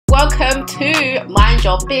welcome to Mind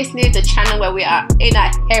Your Business, the channel where we are in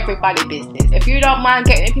at everybody's business. If you don't mind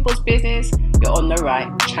getting in people's business, you're on the right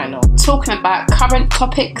channel. Talking about current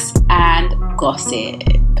topics and gossip.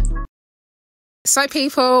 So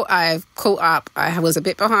people, I've caught up. I was a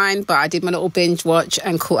bit behind, but I did my little binge watch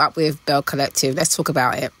and caught up with Belle Collective. Let's talk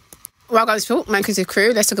about it. Well, guys, my creative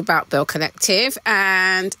crew, let's talk about Belle Collective.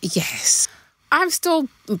 And yes, I'm still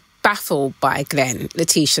baffled by Glenn,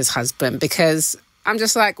 Letitia's husband, because I'm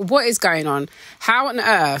just like, what is going on? How on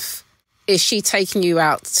earth is she taking you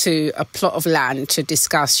out to a plot of land to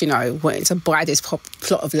discuss, wanting to buy this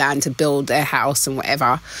plot of land to build their house and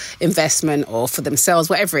whatever, investment or for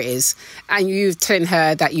themselves, whatever it is. And you telling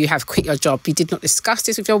her that you have quit your job. You did not discuss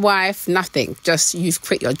this with your wife, nothing. Just you've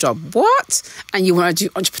quit your job. What? And you want to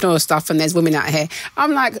do entrepreneurial stuff and there's women out here.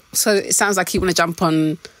 I'm like, so it sounds like you want to jump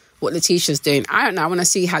on what Letitia's doing. I don't know. I want to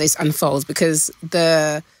see how this unfolds because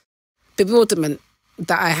the bewilderment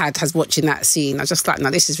that I has watching that scene, I was just like, no,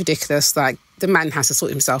 this is ridiculous. Like, the man has to sort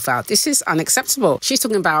himself out. This is unacceptable. She's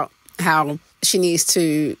talking about how she needs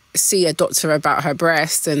to see a doctor about her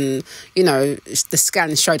breast and, the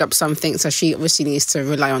scan showed up something, so she obviously needs to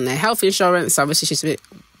rely on their health insurance. Obviously, she's a bit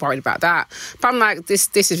worried about that. But I'm like, this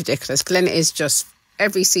is ridiculous. Glenn is just,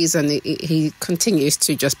 every season, he continues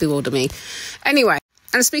to just bewilder me. Anyway,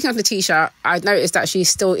 and speaking of Letitia, I noticed that she's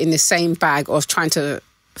still in the same bag of trying to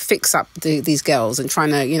fix up these girls and trying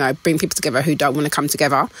to, bring people together who don't want to come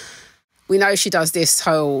together. We know she does this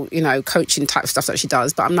whole, coaching type stuff that she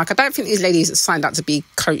does, but I'm like, I don't think these ladies signed up to be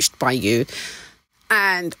coached by you.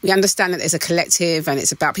 And we understand that there's a collective and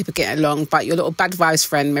it's about people getting along, but your little bad vibes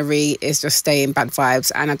friend, Marie, is just staying bad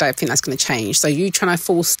vibes. And I don't think that's going to change. So you trying to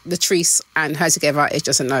force Latrice and her together is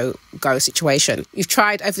just a no-go situation. You've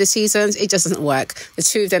tried over the seasons. It just doesn't work. The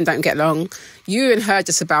two of them don't get along. You and her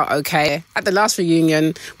just about okay. At the last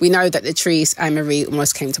reunion, we know that Latrice and Marie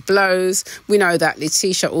almost came to blows. We know that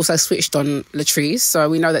Letitia also switched on Latrice. So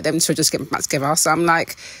we know that them two are just getting back together. So I'm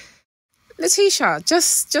like, Letitia,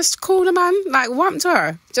 just call the man. Like, what happened to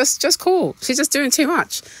her? Just call. She's just doing too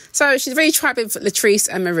much. So she's really tried with Latrice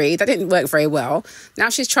and Marie. That didn't work very well. Now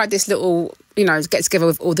she's tried this little, get together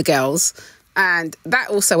with all the girls. And that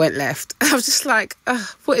also went left. I was just like,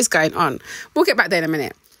 what is going on? We'll get back there in a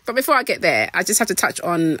minute. But before I get there, I just have to touch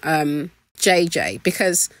on JJ,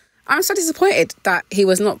 because I'm so disappointed that he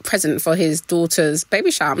was not present for his daughter's baby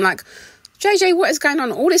shower. I'm like, JJ, what is going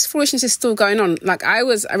on? All this foolishness is still going on. Like, I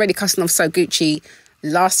was already cussing off So Gucci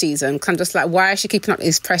last season. I'm just like, why is she keeping up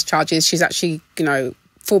these press charges? She's actually,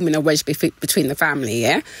 forming a wedge between the family,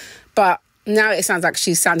 yeah? But now it sounds like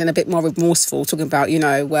she's sounding a bit more remorseful, talking about,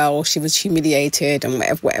 well, she was humiliated and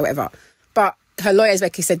whatever. But her lawyers,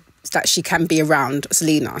 Becky, said that she can be around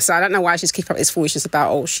Selena. So I don't know why she's keeping up this foolishness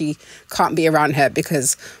about, she can't be around her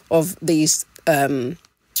because of these...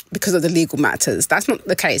 because of the legal matters. That's not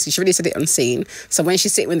the case. She really said it on scene. So when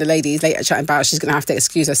she's sitting with the ladies later chatting about, she's going to have to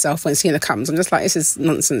excuse herself when Selena comes. I'm just like, this is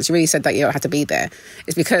nonsense. She really said that you don't have to be there.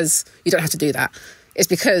 It's because you don't have to do that. It's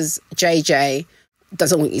because JJ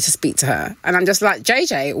doesn't want you to speak to her. And I'm just like,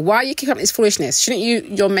 JJ, why are you keeping up this foolishness? Shouldn't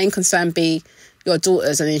your main concern be your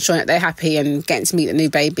daughters and ensuring that they're happy and getting to meet the new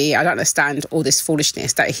baby? I don't understand all this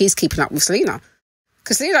foolishness that he's keeping up with Selena.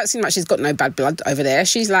 Because Selena don't seem like she's got no bad blood over there.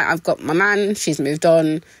 She's like, I've got my man, she's moved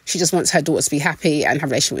on. She just wants her daughters to be happy and have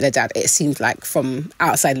a relationship with their dad. It seems like from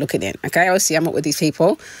outside looking in. Okay, obviously I'm not with these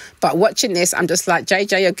people. But watching this, I'm just like,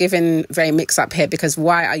 JJ, you're giving very mixed up here, because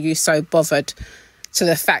why are you so bothered to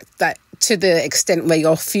the fact that, to the extent where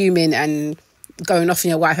you're fuming and going off on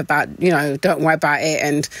your wife about, don't worry about it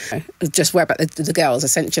and just worry about the girls,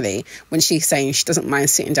 essentially, when she's saying she doesn't mind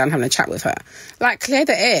sitting down having a chat with her. Like, clear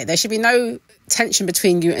the air. There should be no tension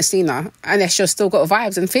between you and Selena unless you've still got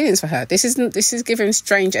vibes and feelings for her. This is giving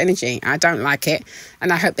strange energy. I don't like it,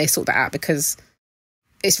 and I hope they sort that out, because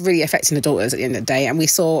it's really affecting the daughters at the end of the day. And we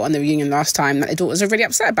saw on the reunion last time that the daughters are really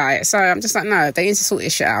upset about it. So I'm just like, no, they need to sort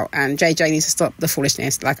this shit out. And JJ needs to stop the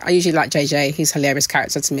foolishness. Like, I usually like JJ. He's a hilarious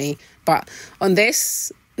character to me. But on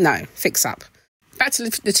this, no, fix up. Back to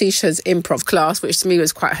Letitia's improv class, which to me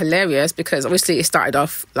was quite hilarious, because obviously it started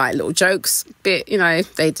off like little jokes, bit,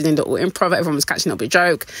 they did a little improv, everyone was catching up with a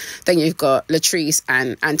joke. Then you've got Latrice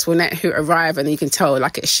and Antoinette who arrive, and you can tell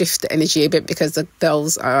like it shifts the energy a bit, because the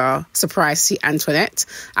girls are surprised to see Antoinette.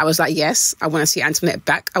 I was like, yes, I want to see Antoinette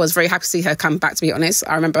back. I was very happy to see her come back, to be honest.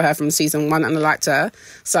 I remember her from season 1 and I liked her.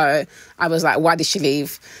 So I was like, why did she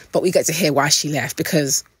leave? But we get to hear why she left,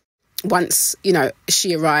 because once, you know,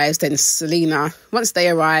 she arrives, then once they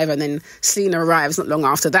arrive, and then Selena arrives not long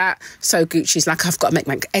after that. So Gucci's like, I've got to make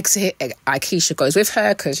my exit. Aisha goes with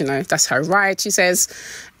her because, you know, that's her ride, she says.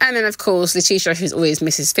 And then, of course, Letitia, who's always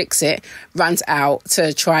Mrs. Fix-It, runs out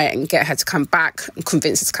to try and get her to come back and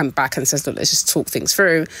convince her to come back and says, look, let's just talk things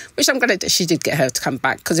through, which I'm glad that she did get her to come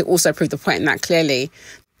back, because it also proved the point that clearly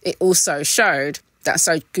it also showed that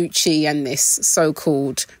so Gucci and this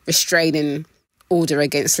so-called restraining order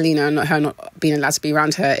against Selena and her not being allowed to be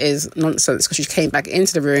around her is nonsense, because she came back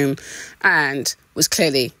into the room and was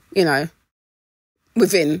clearly, you know,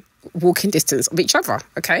 within walking distance of each other.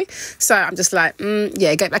 Okay, so I'm just like,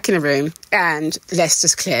 yeah, get back in the room and let's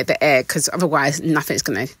just clear the air, because otherwise nothing's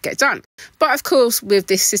going to get done. But of course, with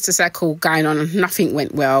this sister circle going on, nothing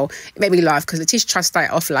went well. It made me laugh because Letitia tried to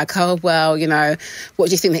start off like, oh, well, you know, what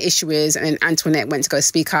do you think the issue is? And then Antoinette went to go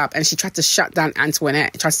speak up and she tried to shut down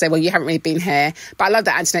Antoinette, tried to say, well, you haven't really been here. But I love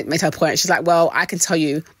that Antoinette made her point. She's like, well, I can tell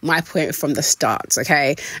you my point from the start,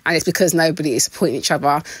 okay? And it's because nobody is supporting each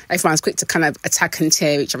other. Everyone's quick to kind of attack and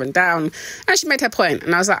tear each other down. And she made her point.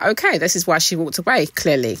 And I was like, okay, this is why she walked away,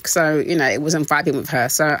 clearly. So, you know, it wasn't vibing with her.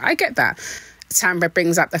 So I get that. Tambra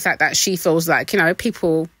brings up the fact that she feels like, you know,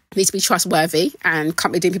 people need to be trustworthy and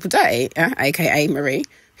can't be doing people dirty, aka Marie,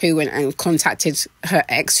 who went and contacted her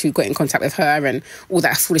ex, who got in contact with her, and all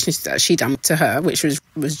that foolishness that she done to her, which was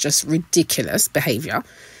just ridiculous behaviour.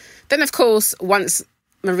 Then, of course, once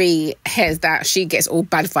Marie hears that, she gets all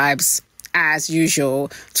bad vibes as usual,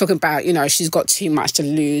 talking about, you know, she's got too much to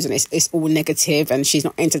lose and it's all negative and she's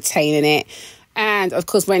not entertaining it. And of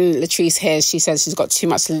course, when Latrice hears, she says she's got too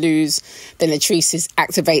much to lose, then Latrice is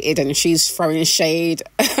activated and she's throwing shade,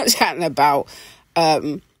 chatting about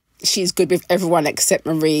she's good with everyone except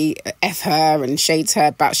Marie, F her and shades her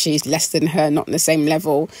about she's less than her, not on the same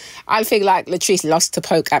level. I feel like Latrice lost to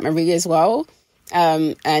poke at Marie as well.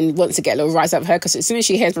 And wants to get a little rise up her, because as soon as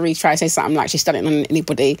she hears Marie try to say something like she's done it on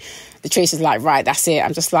anybody, Latrice is like, right, that's it.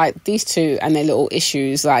 I'm just like, these two and their little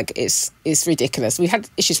issues, like, it's ridiculous. We had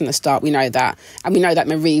issues from the start, we know that. And we know that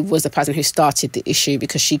Marie was the person who started the issue,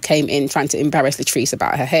 because she came in trying to embarrass Latrice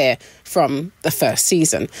about her hair from the first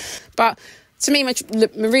season. But to me,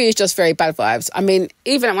 Marie is just very bad vibes. I mean,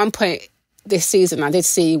 even at one point this season, I did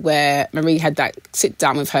see where Marie had that sit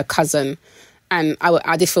down with her cousin. And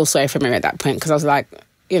I did feel sorry for Marie at that point, because I was like,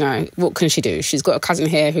 you know, what can she do? She's got a cousin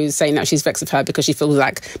here who's saying that she's vexed with her because she feels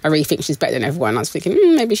like Marie thinks she's better than everyone. I was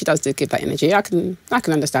thinking, maybe she does give that energy. I can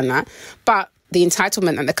understand that. But the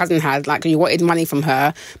entitlement that the cousin had, like, you wanted money from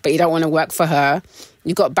her, but you don't want to work for her.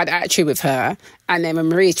 You got bad attitude with her. And then when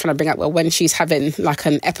Marie's trying to bring up, well, when she's having like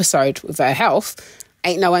an episode with her health,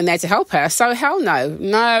 ain't no one there to help her. So hell no.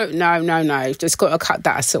 No. Just got to cut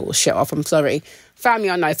that sort of shit off. I'm sorry. Family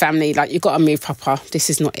or no family, like, you've got to move proper.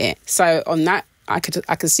 This is not it. So on that, I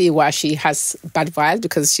could see why she has bad vibes,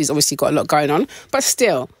 because she's obviously got a lot going on. But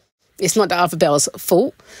still, it's not the other Belle's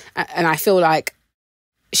fault. And I feel like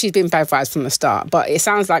she's been bad vibes from the start. But it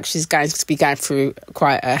sounds like she's going to be going through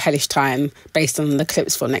quite a hellish time based on the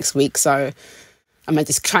clips for next week. So I'm going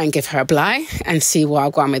to just try and give her a bly and see where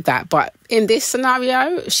I'll go on with that. But in this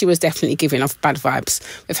scenario, she was definitely giving off bad vibes.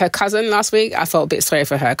 With her cousin last week, I felt a bit sorry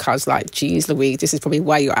for her, because I was like, geez Louise, this is probably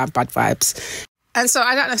why you're at bad vibes. And so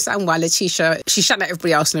I don't understand why Letitia, she's shouting at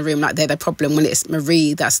everybody else in the room like they're the problem, when it's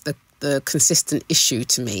Marie that's the consistent issue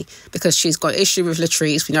to me, because she's got an issue with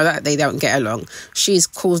Latrice. We know that they don't get along. She's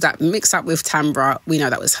caused that mix up with Tambra. We know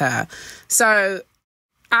that was her. So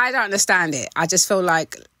I don't understand it. I just feel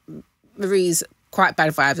like Marie's quite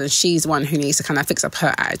bad vibes, and she's the one who needs to kind of fix up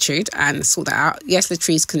her attitude and sort that out. Yes,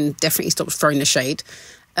 Latrice can definitely stop throwing the shade,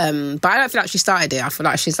 but I don't feel like she started it. I feel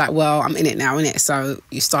like she's like, well, I'm in it now, innit? So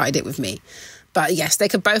you started it with me. But yes, they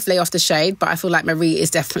could both lay off the shade, but I feel like Marie is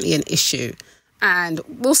definitely an issue. And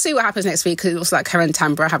we'll see what happens next week, because it looks like her and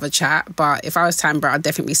Tambra have a chat. But if I was Tambra, I'd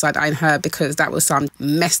definitely be side-eyeing her, because that was some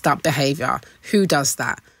messed up behaviour. Who does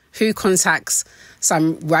that? Who contacts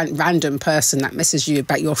some random person that messages you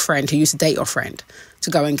about your friend who used to date your friend to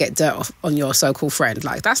go and get dirt off on your so-called friend?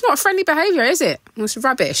 Like, that's not friendly behaviour, is it? It's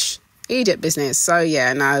rubbish. Idiot business. So,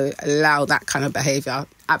 yeah, no, allow that kind of behaviour.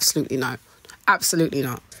 Absolutely no. Absolutely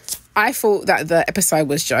not. I thought that the episode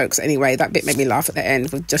was jokes anyway. That bit made me laugh at the end,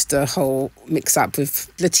 with just the whole mix-up with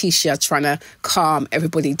Letitia trying to calm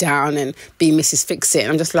everybody down and be Mrs. Fix-It.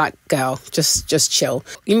 And I'm just like, girl, just chill.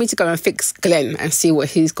 You need to go and fix Glenn and see what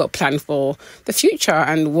he's got planned for the future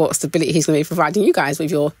and what stability he's going to be providing you guys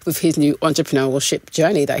with his new entrepreneurship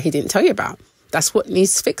journey that he didn't tell you about. That's what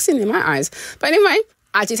needs fixing in my eyes. But anyway,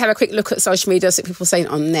 I did have a quick look at social media, see what people saying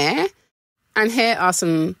on there. And here are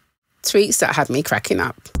some tweets that had me cracking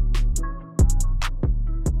up.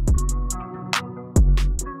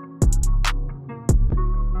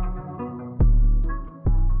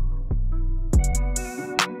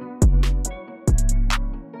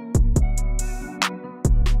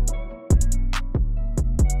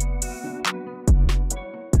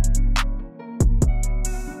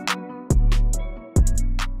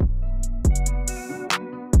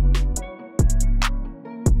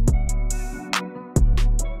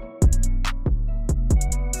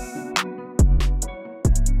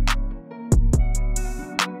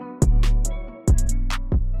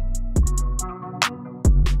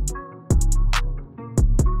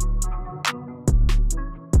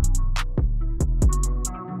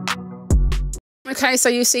 Okay, so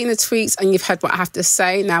you've seen the tweets and you've heard what I have to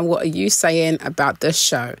say. Now, what are you saying about the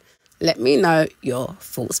show? Let me know your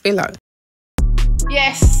thoughts below.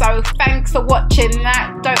 Yes, so thanks for watching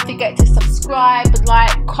that. Don't forget to subscribe,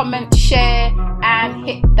 like, comment, share, and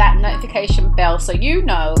hit that notification bell so you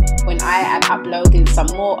know when I am uploading some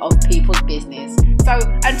more of people's business. So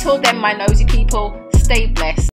until then, my nosy people, stay blessed.